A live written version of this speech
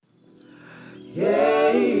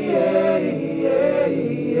Yeah, yeah, yeah,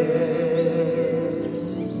 yeah.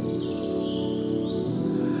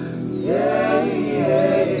 Yeah,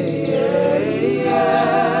 yeah, yeah, yeah.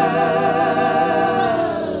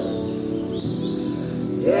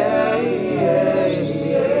 Yeah, yeah,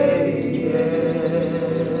 yeah, yeah.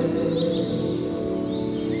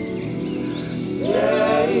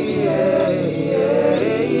 Yeah, yeah, yeah,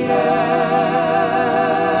 yeah.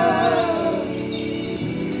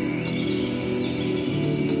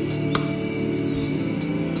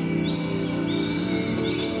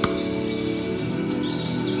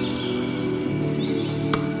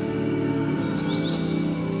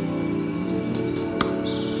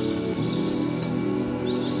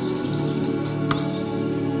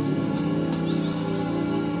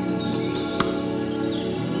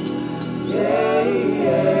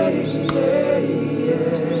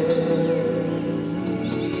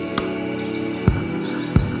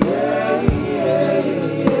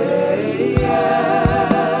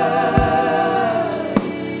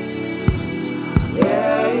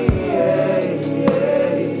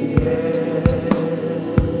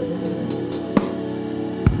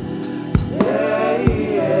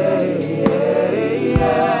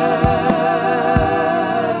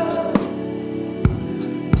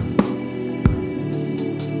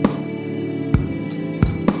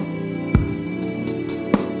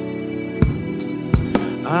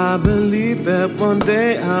 I believe that one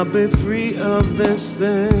day I'll be free of this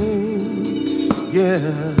thing, yeah.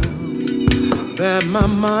 That my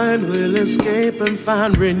mind will escape and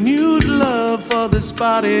find renewed love for this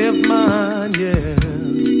body of mine, yeah.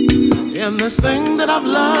 And this thing that I've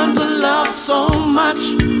learned to love so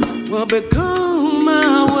much will become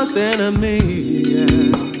my worst enemy,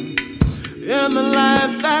 yeah. And the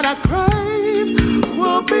life that I crave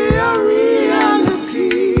will be a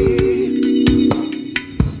reality.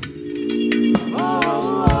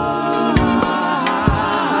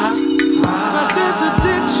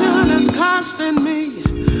 Costing me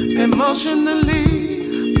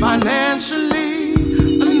emotionally, financially,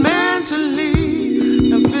 and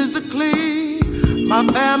mentally, and physically, my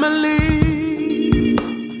family.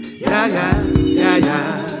 Yeah, yeah, yeah, yeah.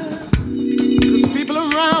 'Cause people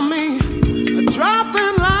around me are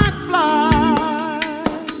dropping like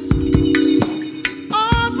flies.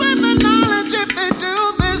 Armed with the knowledge if they do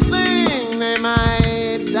this thing, they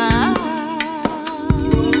might die.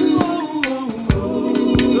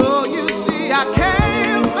 I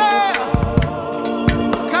can't fail,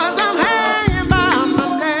 'cause I'm hanging by my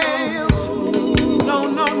nails. No,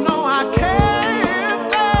 no, no, I can't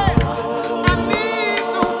fail. I need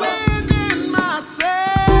the wind in my sails.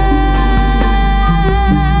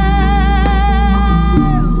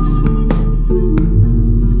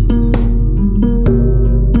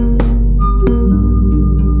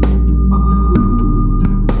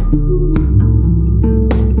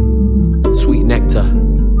 Sweet nectar,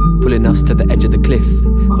 pulling us to the edge of the cliff.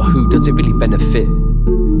 But who does it really benefit?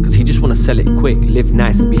 'Cause he just wanna sell it quick, live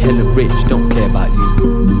nice and be hella rich, don't care about you.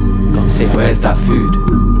 God, I'm saying, where's that food?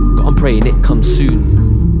 God, I'm praying it comes soon.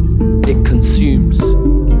 It consumes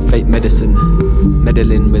fake medicine,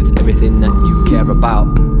 meddling with everything that you care about.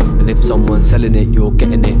 And if someone's selling it, you're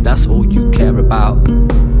getting it, that's all you care about.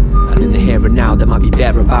 And in the here and now, there might be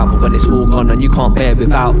there about, but when it's all gone and you can't bear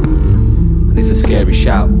without, and it's a scary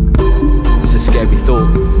shout. It's a scary thought,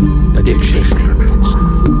 addiction,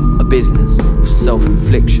 a business for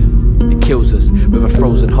self-infliction. It kills us with a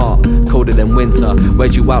frozen heart, colder than winter.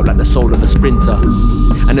 Wears you out like the soul of a sprinter.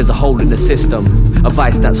 And there's a hole in the system, a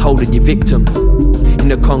vice that's holding you victim.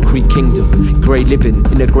 In a concrete kingdom, grey living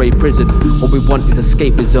in a grey prison. All we want is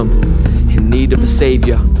escapism, in need of a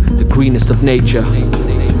saviour, the greenest of nature.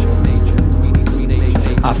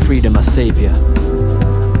 Our freedom, our saviour.